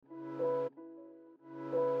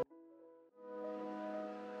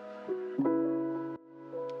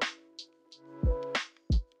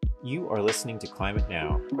You are listening to Climate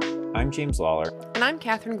Now. I'm James Lawler. And I'm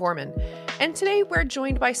Catherine Gorman. And today we're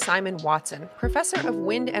joined by Simon Watson, professor of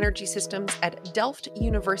wind energy systems at Delft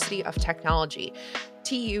University of Technology,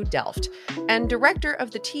 TU Delft, and director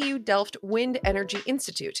of the TU Delft Wind Energy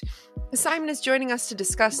Institute. Simon is joining us to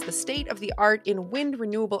discuss the state of the art in wind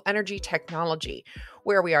renewable energy technology,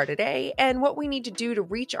 where we are today, and what we need to do to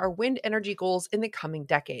reach our wind energy goals in the coming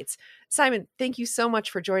decades. Simon, thank you so much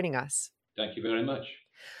for joining us. Thank you very much.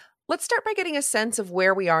 Let's start by getting a sense of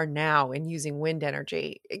where we are now in using wind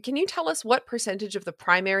energy. Can you tell us what percentage of the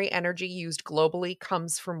primary energy used globally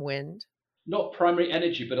comes from wind? Not primary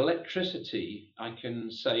energy, but electricity, I can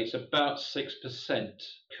say it's about 6%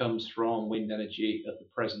 comes from wind energy at the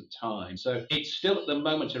present time. So it's still at the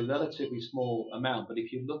moment a relatively small amount, but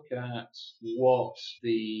if you look at what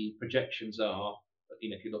the projections are,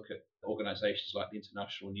 if you look at organizations like the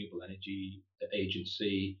International Renewable Energy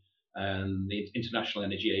Agency and the International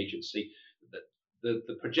Energy Agency,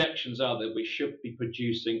 the projections are that we should be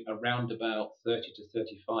producing around about 30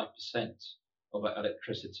 to 35% of our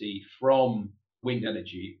electricity from wind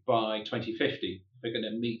energy by 2050. We're going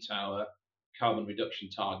to meet our carbon reduction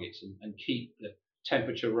targets and keep the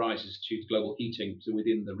temperature rises to global heating to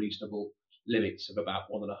within the reasonable limits of about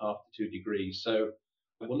 1.5 to 2 degrees. So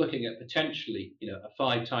we're looking at potentially, a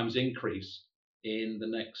 5 times increase in the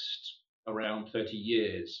next around 30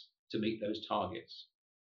 years to meet those targets.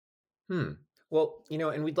 Well,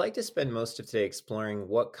 and we'd like to spend most of today exploring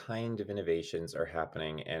what kind of innovations are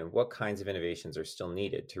happening and what kinds of innovations are still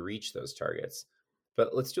needed to reach those targets.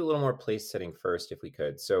 But let's do a little more place setting first, if we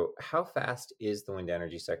could. So how fast is the wind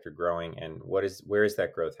energy sector growing, and where is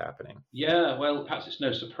that growth happening? Yeah, well, perhaps it's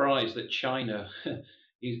no surprise that China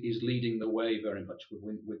is leading the way very much with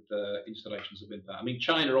installations of wind power. I mean,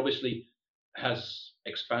 China obviously has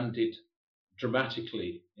expanded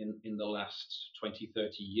dramatically in the last 20,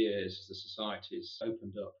 30 years as the society's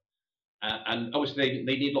opened up. And obviously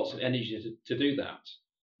they need lots of energy to do that.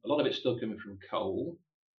 A lot of it's still coming from coal,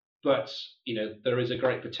 but there is a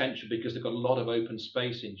great potential because they've got a lot of open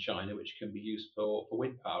space in China which can be used for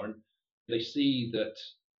wind power. And they see that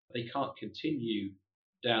they can't continue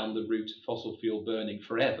down the route of fossil fuel burning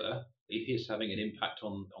forever. It is having an impact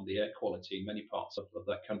on the air quality in many parts of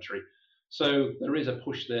that country. So there is a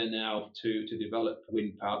push there now to develop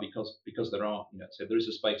wind power because there are, so there is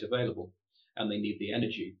a space available and they need the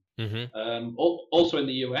energy. Mm-hmm. Also in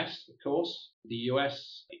the US, of course, the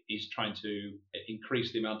US is trying to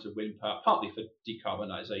increase the amount of wind power, partly for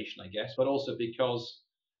decarbonisation, I guess, but also because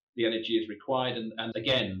the energy is required. And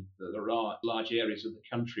again, there are large areas of the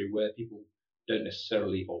country where people don't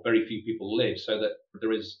necessarily, or very few people live, so that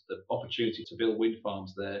there is the opportunity to build wind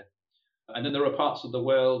farms there. And then there are parts of the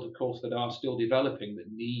world, of course, that are still developing that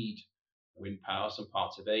need wind power, some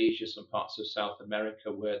parts of Asia, some parts of South America,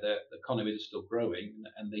 where the economy is still growing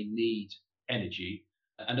and they need energy.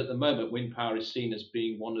 And at the moment, wind power is seen as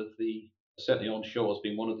being certainly onshore, as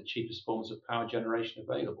being one of the cheapest forms of power generation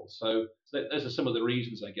available. So those are some of the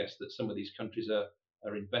reasons, I guess, that some of these countries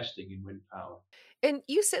are investing in wind power. And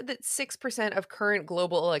you said that 6% of current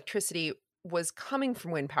global electricity was coming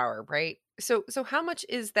from wind power, right? So how much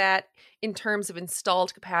is that in terms of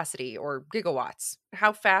installed capacity or gigawatts?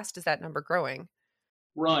 How fast is that number growing?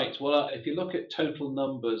 Right. Well, if you look at total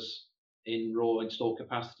numbers in raw installed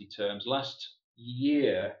capacity terms, last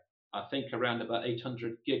year, I think around about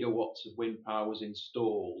 800 gigawatts of wind power was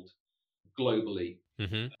installed globally.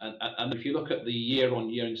 Mm-hmm. And if you look at the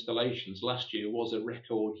year-on-year installations, last year was a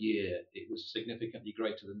record year. It was significantly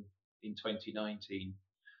greater than in 2019.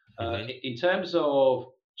 Mm-hmm. In terms of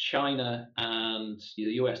China and the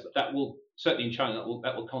US, that will certainly in China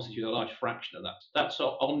that will constitute a large fraction of that. That's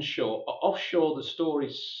onshore. Offshore, the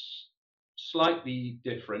story's slightly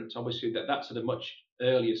different. Obviously, that's at a much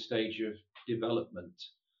earlier stage of development.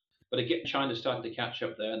 But again, China's starting to catch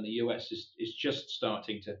up there, and the US is just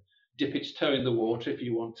starting to dip its toe in the water, if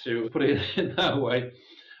you want to put it in that way.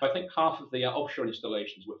 I think half of the offshore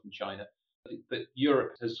installations were from China. But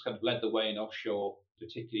Europe has kind of led the way in offshore,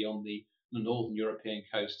 particularly on the northern European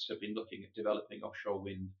coasts, have been looking at developing offshore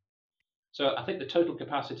wind. So I think the total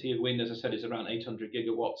capacity of wind, as I said, is around 800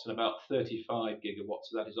 gigawatts, and about 35 gigawatts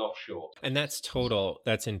of that is offshore. And that's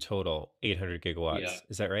in total 800 gigawatts. Yeah,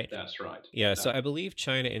 is that right? That's right. Yeah. So I believe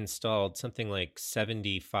China installed something like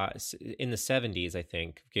 75 in the 70s, I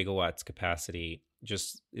think, gigawatts capacity.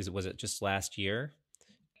 Was it just last year?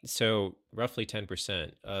 So roughly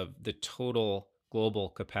 10% of the total global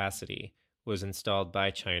capacity was installed by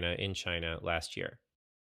China in China last year.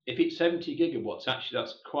 If it's 70 gigawatts, actually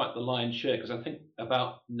that's quite the lion's share, because I think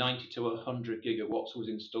about 90 to 100 gigawatts was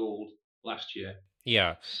installed last year.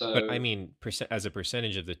 Yeah, but I So mean, as a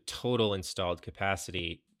percentage of the total installed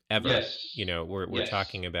capacity ever, yes, we're yes,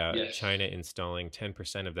 talking about yes. China installing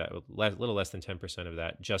 10% of that, a little less than 10% of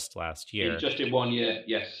that just last In year, just in 1 year,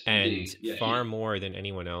 yes, and indeed, yes, far more than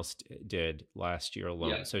anyone else did last year yeah,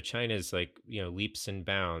 alone. So China's like, leaps and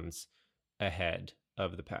bounds ahead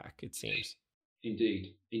of the pack, it seems.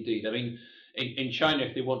 indeed, indeed. I mean, in China,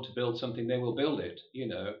 if they want to build something, they will build it.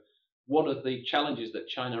 One of the challenges that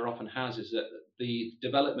China often has is that the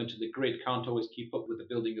development of the grid can't always keep up with the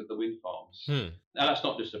building of the wind farms. Hmm. Now, that's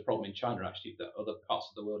not just a problem in China, actually. That other parts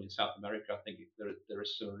of the world, in South America, I think there are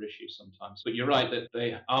similar issues sometimes. But you're right that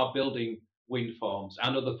they are building wind farms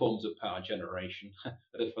and other forms of power generation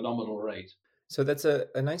at a phenomenal rate. So that's a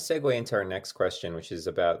nice segue into our next question, which is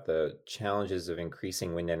about the challenges of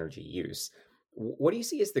increasing wind energy use. What do you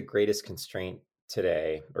see as the greatest constraint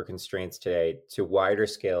today or constraints today to wider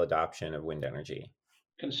scale adoption of wind energy?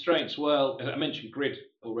 Constraints, well, I mentioned grid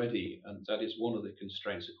already, and that is one of the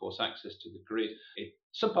constraints, of course, access to the grid.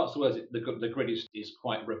 Some parts of the world, the grid is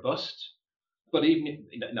quite robust, but even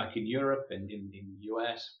like in Europe and in the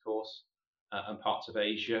US, of course, and parts of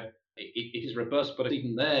Asia, it is robust, but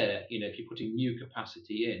even there, if you're putting new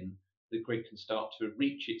capacity in, the grid can start to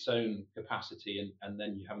reach its own capacity, and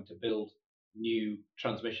then you're having to build new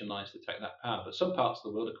transmission lines to take that power. But some parts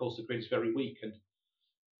of the world, of course, the grid is very weak, and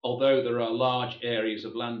although there are large areas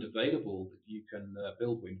of land available that you can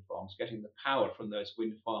build wind farms, getting the power from those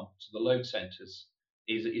wind farms to the load centres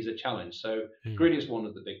is a challenge. So Hmm. grid is one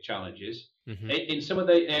of the big challenges. Mm-hmm. In some of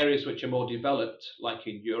the areas which are more developed, like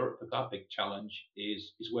in Europe, our big challenge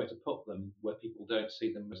is where to put them, where people don't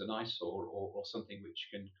see them as an eyesore or something which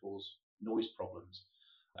can cause noise problems.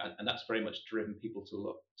 And that's very much driven people to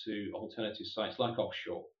look to alternative sites like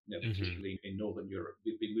offshore, Mm-hmm. particularly in Northern Europe.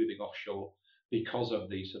 We've been moving offshore because of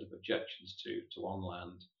these sort of objections to on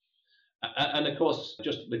land. And of course,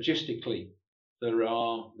 just logistically, there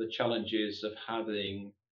are the challenges of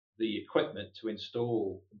having the equipment to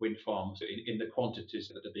install wind farms in the quantities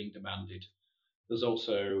that are being demanded. There's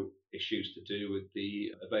also issues to do with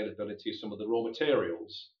the availability of some of the raw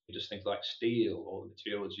materials, just things like steel or the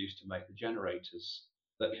materials used to make the generators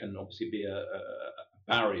that can obviously be a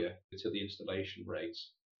barrier to the installation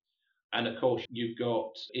rates. And of course, you've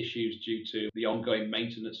got issues due to the ongoing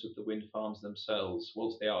maintenance of the wind farms themselves.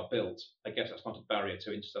 Once they are built, I guess that's not a barrier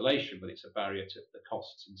to installation, but it's a barrier to the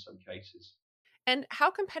costs in some cases. And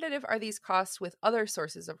how competitive are these costs with other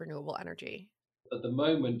sources of renewable energy? At the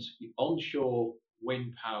moment, onshore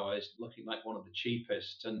wind power is looking like one of the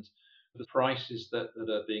cheapest, and the prices that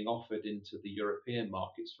are being offered into the European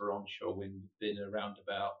markets for onshore wind have been around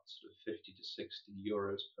about sort of 50 to 60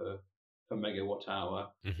 euros per megawatt hour.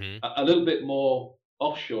 Mm-hmm. A little bit more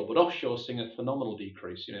offshore, but offshore seeing a phenomenal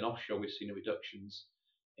decrease. In offshore, we've seen reductions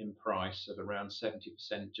in price of around 70%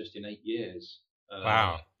 just in 8 years,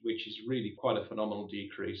 Wow. which is really quite a phenomenal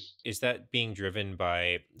decrease. Is that being driven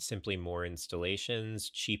by simply more installations,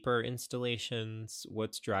 cheaper installations?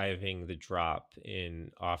 What's driving the drop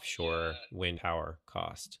in offshore wind power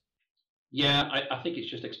cost? Yeah, I think it's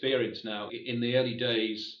just experience now. In the early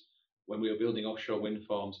days, when we were building offshore wind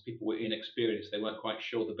farms, people were inexperienced. They weren't quite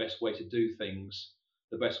sure the best way to do things,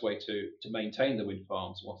 the best way to maintain the wind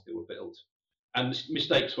farms once they were built. And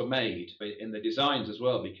mistakes were made in the designs as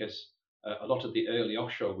well, because a lot of the early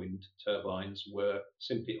offshore wind turbines were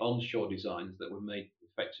simply onshore designs that were made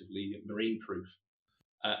effectively marine proof.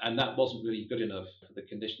 And that wasn't really good enough for the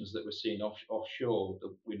conditions that we're seeing offshore,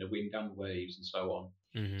 the wind and waves and so on.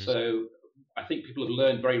 Mm-hmm. So I think people have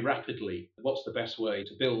learned very rapidly what's the best way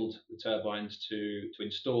to build the turbines, to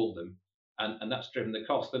install them. And that's driven the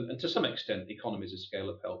cost. And to some extent, the economies of scale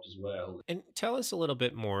have helped as well. And tell us a little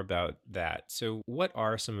bit more about that. So, what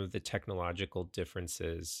are some of the technological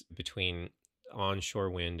differences between onshore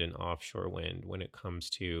wind and offshore wind when it comes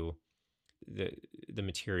to the the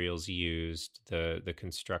materials used, the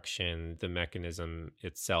construction, the mechanism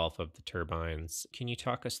itself of the turbines? Can you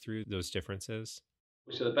talk us through those differences?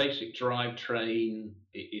 So the basic drivetrain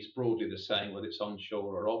is broadly the same, whether it's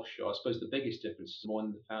onshore or offshore. I suppose the biggest difference is more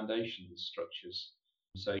in the foundation structures.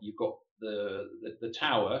 So you've got the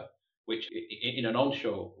tower, which in an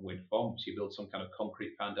onshore wind farm, so you build some kind of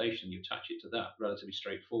concrete foundation, you attach it to that, relatively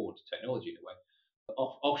straightforward technology in a way.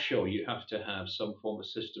 Offshore, you have to have some form of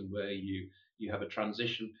system where you have a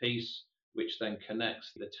transition piece, which then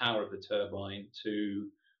connects the tower of the turbine to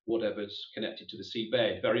whatever's connected to the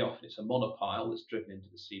seabed. Very often it's a monopile that's driven into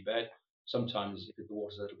the seabed. Sometimes, if the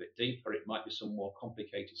water's a little bit deeper, it might be some more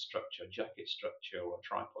complicated structure, jacket structure or a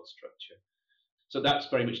tripod structure. So that's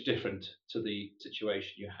very much different to the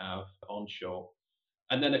situation you have onshore.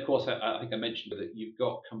 And then, of course, I think I mentioned that you've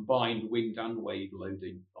got combined wind and wave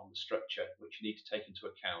loading on the structure, which you need to take into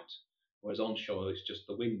account. Whereas onshore, it's just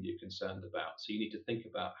the wind you're concerned about. So you need to think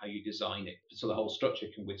about how you design it so the whole structure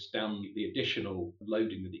can withstand the additional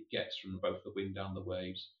loading that it gets from both the wind and the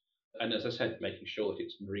waves. And as I said, making sure that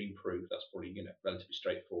it's marine proof, that's probably relatively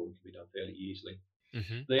straightforward and can be done fairly easily.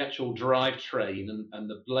 Mm-hmm. The actual drivetrain and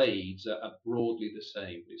the blades are broadly the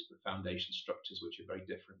same. It's the foundation structures which are very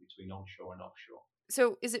different between onshore and offshore.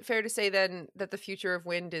 So is it fair to say then that the future of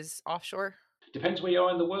wind is offshore? Depends where you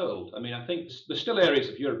are in the world. I mean, I think there's still areas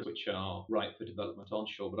of Europe which are ripe for development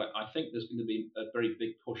onshore, but I think there's going to be a very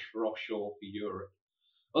big push for offshore for Europe.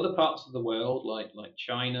 Other parts of the world, like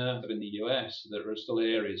China or in the US, there are still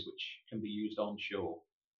areas which can be used onshore.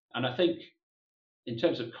 And I think in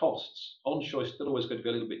terms of costs, onshore is still always going to be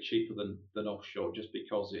a little bit cheaper than offshore, just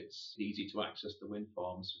because it's easy to access the wind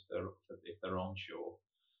farms if they're onshore.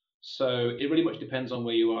 So it really much depends on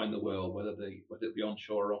where you are in the world, whether it be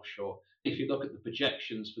onshore or offshore. If you look at the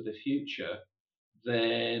projections for the future,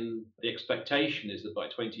 then the expectation is that by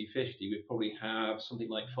 2050 we probably have something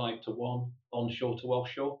like 5-1 onshore to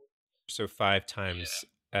offshore. So 5 times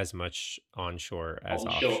as much onshore as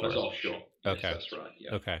onshore offshore. As offshore. Okay, yes, that's right.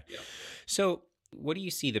 Yeah. Okay. Yeah. So what do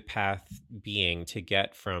you see the path being to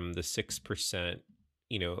get from the 6%,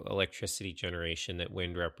 electricity generation that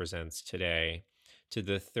wind represents today to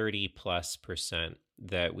the 30+%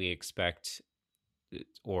 that we expect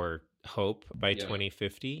or hope by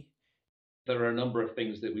 2050? There are a number of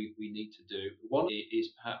things that we need to do. One is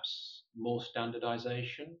perhaps more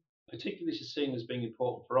standardization. Particularly, this is seen as being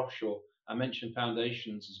important for offshore. I mentioned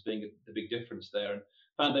foundations as being the big difference there. And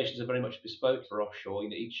foundations are very much bespoke for offshore.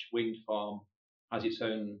 Each wind farm has its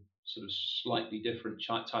own sort of slightly different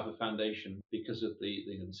type of foundation because of the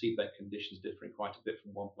seabed conditions differing quite a bit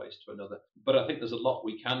from one place to another. But I think there's a lot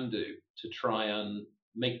we can do to try and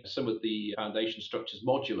make some of the foundation structures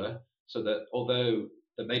modular, so that although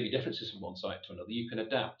there may be differences from one site to another, you can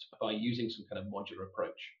adapt by using some kind of modular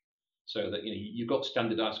approach, so that you've got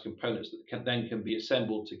standardized components that can be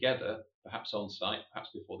assembled together, perhaps on site, perhaps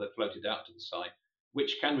before they're floated out to the site,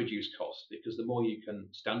 which can reduce cost, because the more you can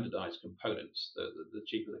standardize components, the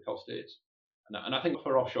cheaper the cost is. And I think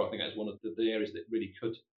for offshore, I think that's one of the areas that really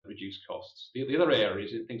could reduce costs. The other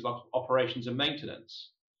areas are things like operations and maintenance.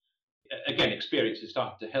 Again, experience is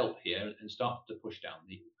starting to help here and start to push down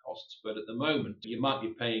the costs. But at the moment, you might be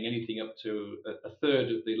paying anything up to a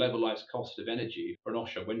third of the levelized cost of energy for an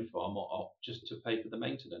offshore wind farm, or just to pay for the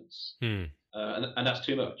maintenance. And that's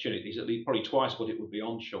too much. It's at least probably twice what it would be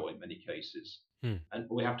onshore in many cases. And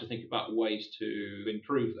we have to think about ways to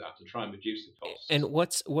improve that, to try and reduce the costs. And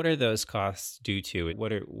what are those costs due to?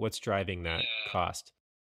 What's driving that cost?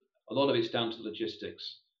 A lot of it's down to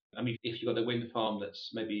logistics. I mean, if you've got a wind farm that's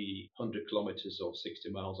maybe 100 kilometers or 60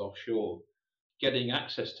 miles offshore, getting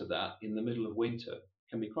access to that in the middle of winter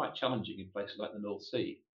can be quite challenging in places like the North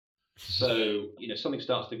Sea. So, something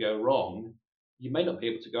starts to go wrong, you may not be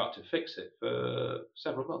able to go out to fix it for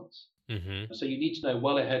several months. Mm-hmm. So you need to know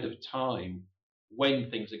well ahead of time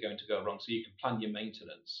when things are going to go wrong, so you can plan your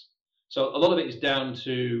maintenance. So a lot of it is down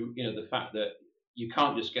to the fact that you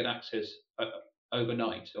can't just get access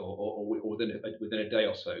overnight or within a day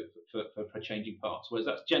or so for changing parts, whereas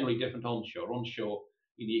that's generally different onshore. Onshore,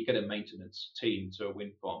 you get a maintenance team to a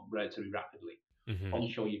wind farm relatively rapidly. Mm-hmm.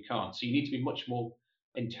 Onshore, you can't. So you need to be much more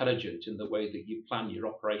intelligent in the way that you plan your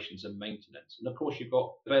operations and maintenance. And of course, you've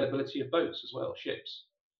got availability of boats as well, ships.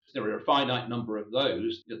 There are a finite number of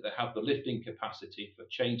those that have the lifting capacity for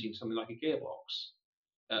changing something like a gearbox.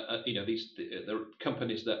 The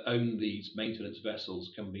companies that own these maintenance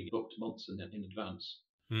vessels can be booked months in advance.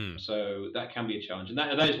 So that can be a challenge. And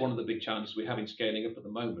that is one of the big challenges we have in scaling up at the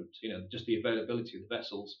moment, just the availability of the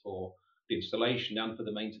vessels for the installation and for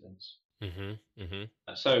the maintenance. Mm-hmm. Mm-hmm.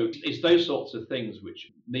 So it's those sorts of things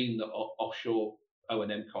which mean that offshore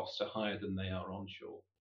O&M costs are higher than they are onshore.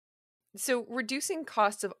 So reducing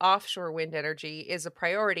costs of offshore wind energy is a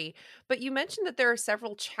priority, but you mentioned that there are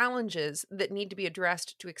several challenges that need to be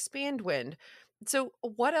addressed to expand wind. So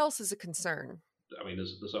what else is a concern? I mean,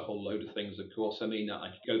 there's a whole load of things, of course. I mean, I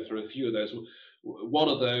could go through a few of those. One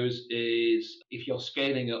of those is if you're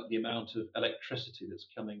scaling up the amount of electricity that's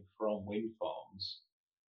coming from wind farms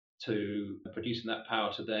to producing that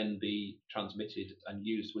power to then be transmitted and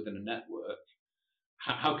used within a network,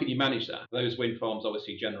 how can you manage that? Those wind farms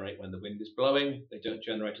obviously generate when the wind is blowing. They don't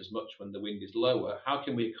generate as much when the wind is lower. How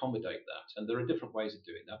can we accommodate that? And there are different ways of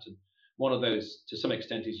doing that. And one of those, to some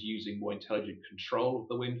extent, is using more intelligent control of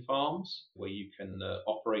the wind farms, where you can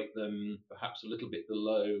operate them perhaps a little bit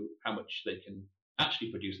below how much they can actually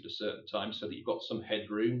produce at a certain time, so that you've got some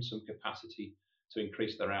headroom, some capacity to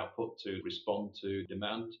increase their output to respond to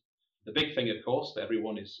demand. The big thing, of course, that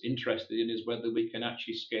everyone is interested in is whether we can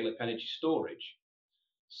actually scale up energy storage.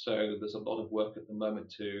 So there's a lot of work at the moment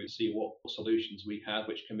to see what solutions we have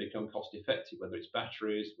which can become cost effective, whether it's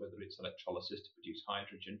batteries, whether it's electrolysis to produce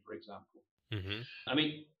hydrogen, for example. Mm-hmm. I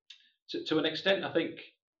mean, to an extent, I think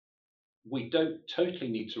we don't totally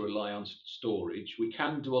need to rely on storage. We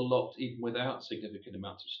can do a lot even without significant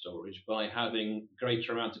amounts of storage by having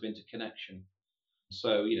greater amounts of interconnection.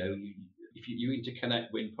 So, if you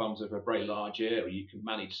interconnect wind farms over a very large area, you can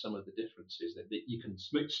manage some of the differences. That you can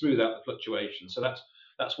smooth out the fluctuations. So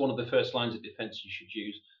that's one of the first lines of defence you should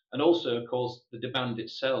use. And also, of course, the demand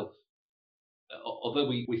itself. Although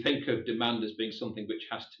we think of demand as being something which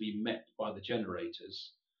has to be met by the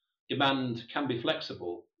generators, demand can be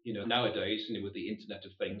flexible. Nowadays, with the Internet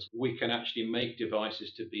of Things, we can actually make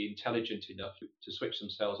devices to be intelligent enough to switch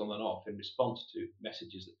themselves on and off in response to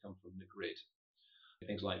messages that come from the grid.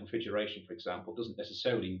 Things like refrigeration, for example, doesn't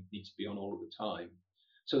necessarily need to be on all of the time.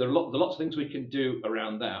 So there are lots of things we can do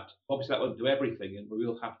around that. Obviously, that won't do everything, and we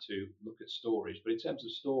will have to look at storage. But in terms of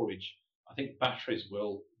storage, I think batteries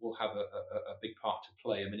will have a big part to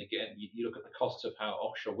play. I mean, again, you look at the costs of how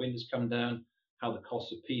offshore wind has come down, how the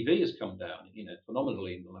cost of PV has come down,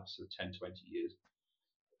 phenomenally in the last 10, 20 years.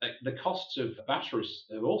 The costs of batteries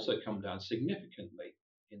have also come down significantly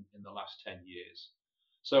in the last 10 years.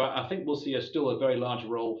 So I think we'll see still a very large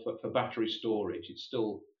role for battery storage. It's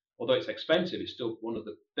still, although it's expensive, it's still one of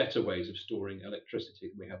the better ways of storing electricity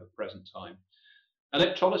that we have at present time.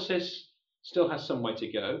 Electrolysis still has some way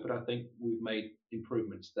to go, but I think we've made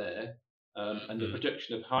improvements there. And the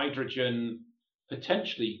production of hydrogen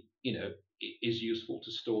potentially, is useful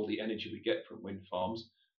to store the energy we get from wind farms.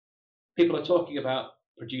 People are talking about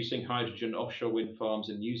producing hydrogen offshore wind farms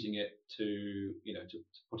and using it to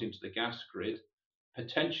put into the gas grid.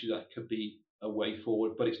 Potentially that could be a way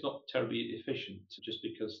forward, but it's not terribly efficient just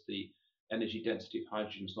because the energy density of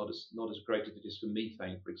hydrogen is not as great as it is for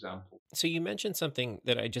methane, for example. So you mentioned something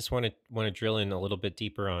that I just want to drill in a little bit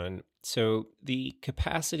deeper on. So the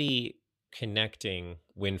capacity connecting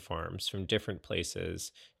wind farms from different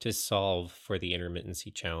places to solve for the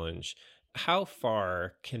intermittency challenge, how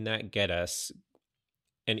far can that get us?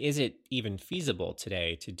 And is it even feasible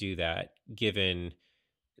today to do that given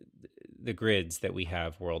the grids that we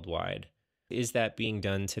have worldwide? Is that being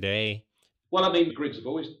done today? Well, I mean, grids have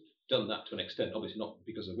always done that to an extent, obviously not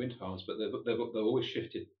because of wind farms, but they've always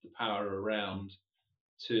shifted the power around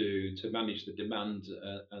to manage the demand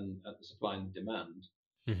and the supply and demand.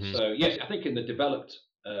 Mm-hmm. So yes, I think in the developed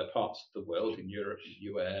parts of the world, in Europe,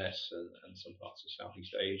 the US, and some parts of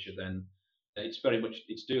Southeast Asia, then it's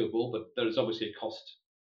doable, but there is obviously a cost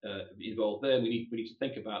involved there. We need to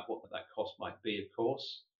think about what that cost might be, of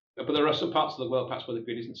course. But there are some parts of the world, perhaps where the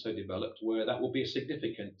grid isn't so developed, where that will be a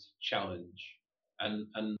significant challenge, and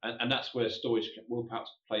that's where storage will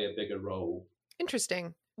perhaps play a bigger role.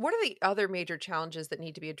 Interesting. What are the other major challenges that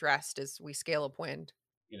need to be addressed as we scale up wind?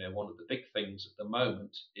 One of the big things at the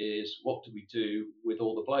moment is what do we do with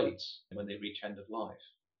all the blades when they reach end of life?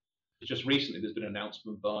 Just recently, there's been an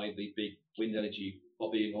announcement by the big wind energy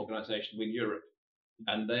lobbying organisation, Wind Europe,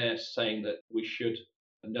 and they're saying that we should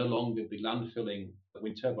no longer be landfilling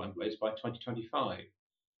wind turbine blades by 2025.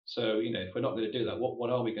 So, if we're not going to do that, what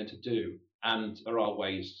are we going to do? And there are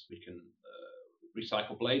ways we can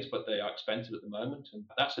recycle blades, but they are expensive at the moment. And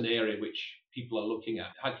that's an area which people are looking at.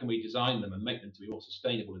 How can we design them and make them to be more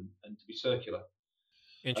sustainable and to be circular?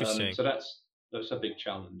 Interesting. So that's a big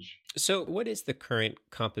challenge. So what is the current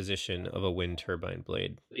composition of a wind turbine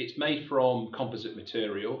blade? It's made from composite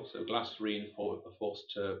material, so glass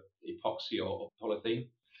reinforced to epoxy or polythene.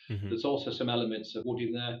 Mm-hmm. There's also some elements of wood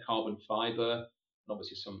in there, carbon fiber, and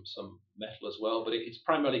obviously some metal as well, but it's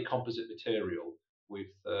primarily composite material with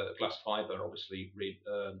glass fiber, obviously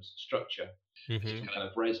structure, mm-hmm. kind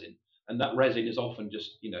of resin. And that resin is often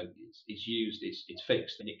just, it's used, it's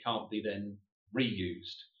fixed, and it can't be then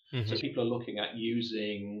reused. Mm-hmm. So people are looking at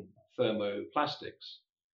using thermoplastics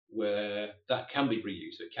where that can be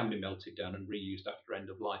reused. It can be melted down and reused after end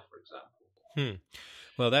of life, for example.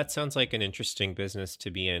 Well, that sounds like an interesting business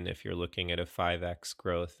to be in if you're looking at a 5x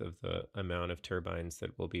growth of the amount of turbines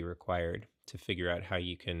that will be required to figure out how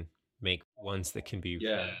you can make ones that can be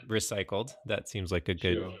recycled. That seems like a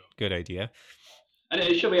good idea. And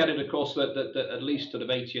it should be added, of course, that at least sort of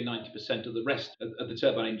 80 or 90% of the rest of the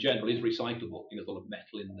turbine in general is recyclable. There's a lot of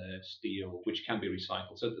metal in there, steel, which can be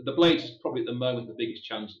recycled. So the blades is probably at the moment the biggest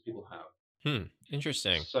challenge that people have.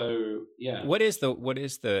 Interesting. So, yeah. What is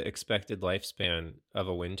the expected lifespan of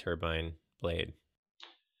a wind turbine blade?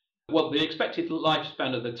 Well, the expected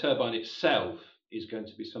lifespan of the turbine itself is going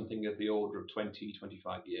to be something of the order of 20,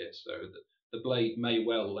 25 years. So the blade may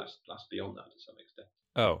well last beyond that to some extent.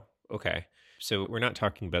 Oh, okay. So we're not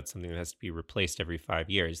talking about something that has to be replaced every 5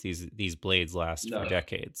 years. These blades last for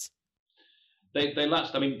decades. They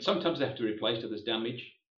last. I mean, sometimes they have to be replaced if there's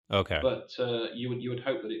damage. Okay. But you would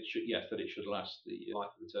hope that it should last the life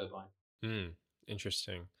of the turbine.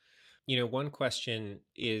 Interesting. One question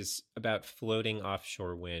is about floating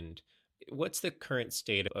offshore wind. What's the current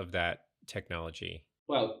state of that technology?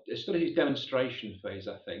 Well, it's still in its demonstration phase,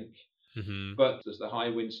 I think. Mm-hmm. But there's the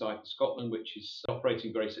Hywind site in Scotland, which is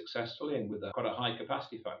operating very successfully and with quite a high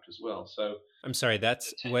capacity factor as well. So I'm sorry,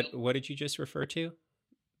 that's what did you just refer to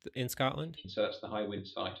in Scotland? So that's the Hywind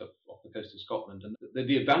site off the coast of Scotland. And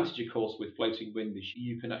the advantage, of course, with floating wind is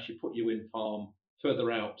you can actually put your wind farm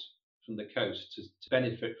further out from the coast to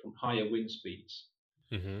benefit from higher wind speeds.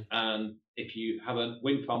 Mm-hmm. And if you have a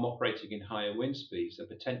wind farm operating in higher wind speeds, it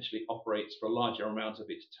potentially operates for a larger amount of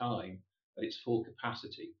its time at its full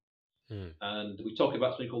capacity. And we talk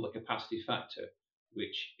about something called the capacity factor,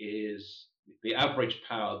 which is the average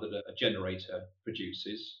power that a generator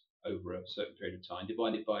produces over a certain period of time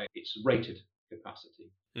divided by its rated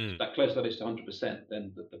capacity. So that closer that is to 100%,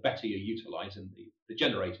 then the better you're utilising the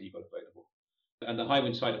generator you've got available. And the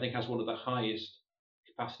Hywind site, I think, has one of the highest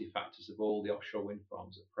capacity factors of all the offshore wind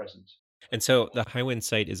farms at present. And so the Hywind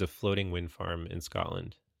site is a floating wind farm in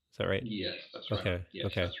Scotland. Is that right? Yes, that's right. Okay. Yes,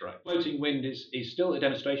 okay. That's right. Floating wind is still a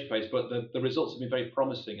demonstration phase, but the results have been very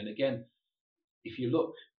promising. And again, if you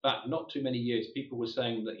look back not too many years, people were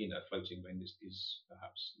saying that floating wind is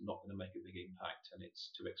perhaps not going to make a big impact and it's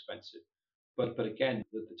too expensive. But again,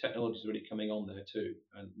 the technology is really coming on there too,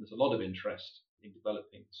 and there's a lot of interest in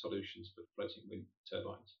developing solutions for floating wind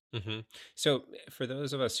turbines. Mm-hmm. So for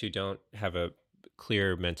those of us who don't have a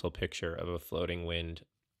clear mental picture of a floating wind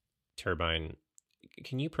turbine,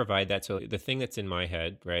 can you provide that? So the thing that's in my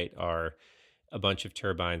head, right, are a bunch of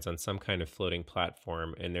turbines on some kind of floating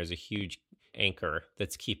platform, and there's a huge anchor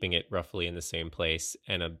that's keeping it roughly in the same place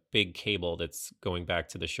and a big cable that's going back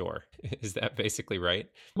to the shore. Is that basically right?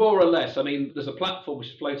 More or less. I mean, there's a platform which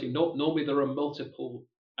is floating. Normally there are multiple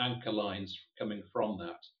anchor lines coming from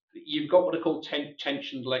that. You've got what are called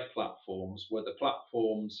tensioned leg platforms, where the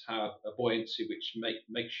platforms have a buoyancy which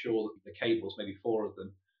makes sure that the cables, maybe 4 of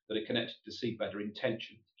them, that are connected to the seabed are in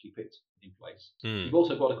tension to keep it in place. You've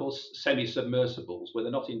also got what are called semi-submersibles, where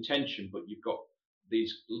they're not in tension, but you've got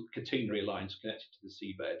these catenary lines connected to the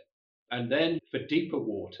seabed. And then for deeper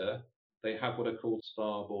water, they have what are called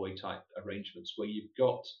spar buoy type arrangements, where you've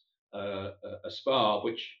got a spar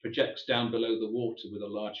which projects down below the water with a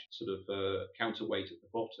large sort of counterweight at the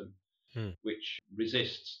bottom, which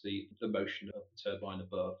resists the motion of the turbine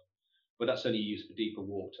above. But that's only used for deeper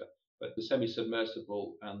water. But the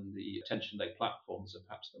semi-submersible and the tension leg platforms are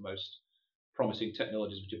perhaps the most promising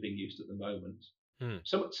technologies which are being used at the moment.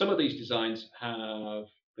 Some of these designs have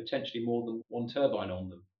potentially more than one turbine on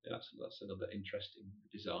them. That's another interesting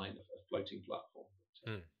design of a floating platform.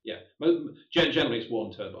 Generally it's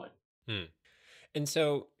one turbine. And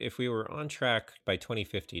so if we were on track by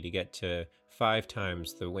 2050 to get to 5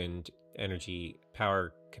 times the wind energy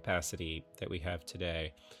power capacity that we have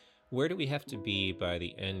today, where do we have to be by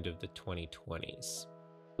the end of the 2020s?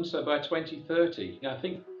 So by 2030, I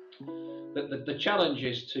think that the challenge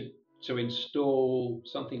is to install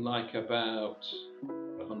something like about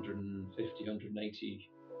 150, 180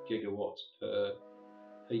 gigawatts per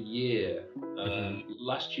year.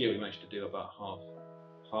 Last year we managed to do about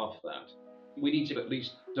half that. We need to at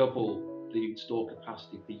least double the install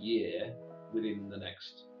capacity per year within the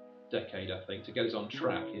next decade, I think, to get us on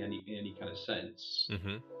track in any kind of sense.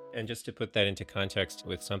 And just to put that into context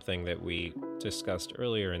with something that we discussed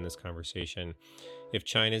earlier in this conversation, if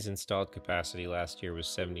China's installed capacity last year was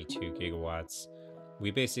 72 gigawatts,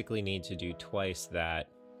 we basically need to do twice that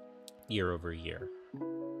year over year.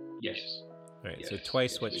 Yes. Right. Yes, so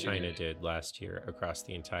twice what China did last year across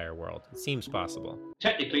the entire world. It seems possible.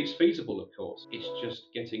 Technically, it's feasible, of course. It's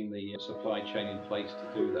just getting the supply chain in place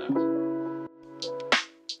to do that.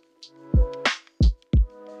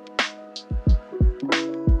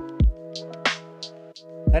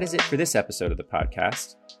 That is it for this episode of the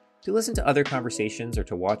podcast. To listen to other conversations or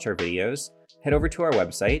to watch our videos, head over to our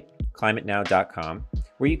website, climatenow.com,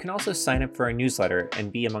 where you can also sign up for our newsletter and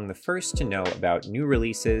be among the first to know about new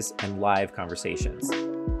releases and live conversations.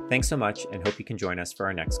 Thanks so much, and hope you can join us for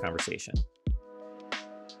our next conversation.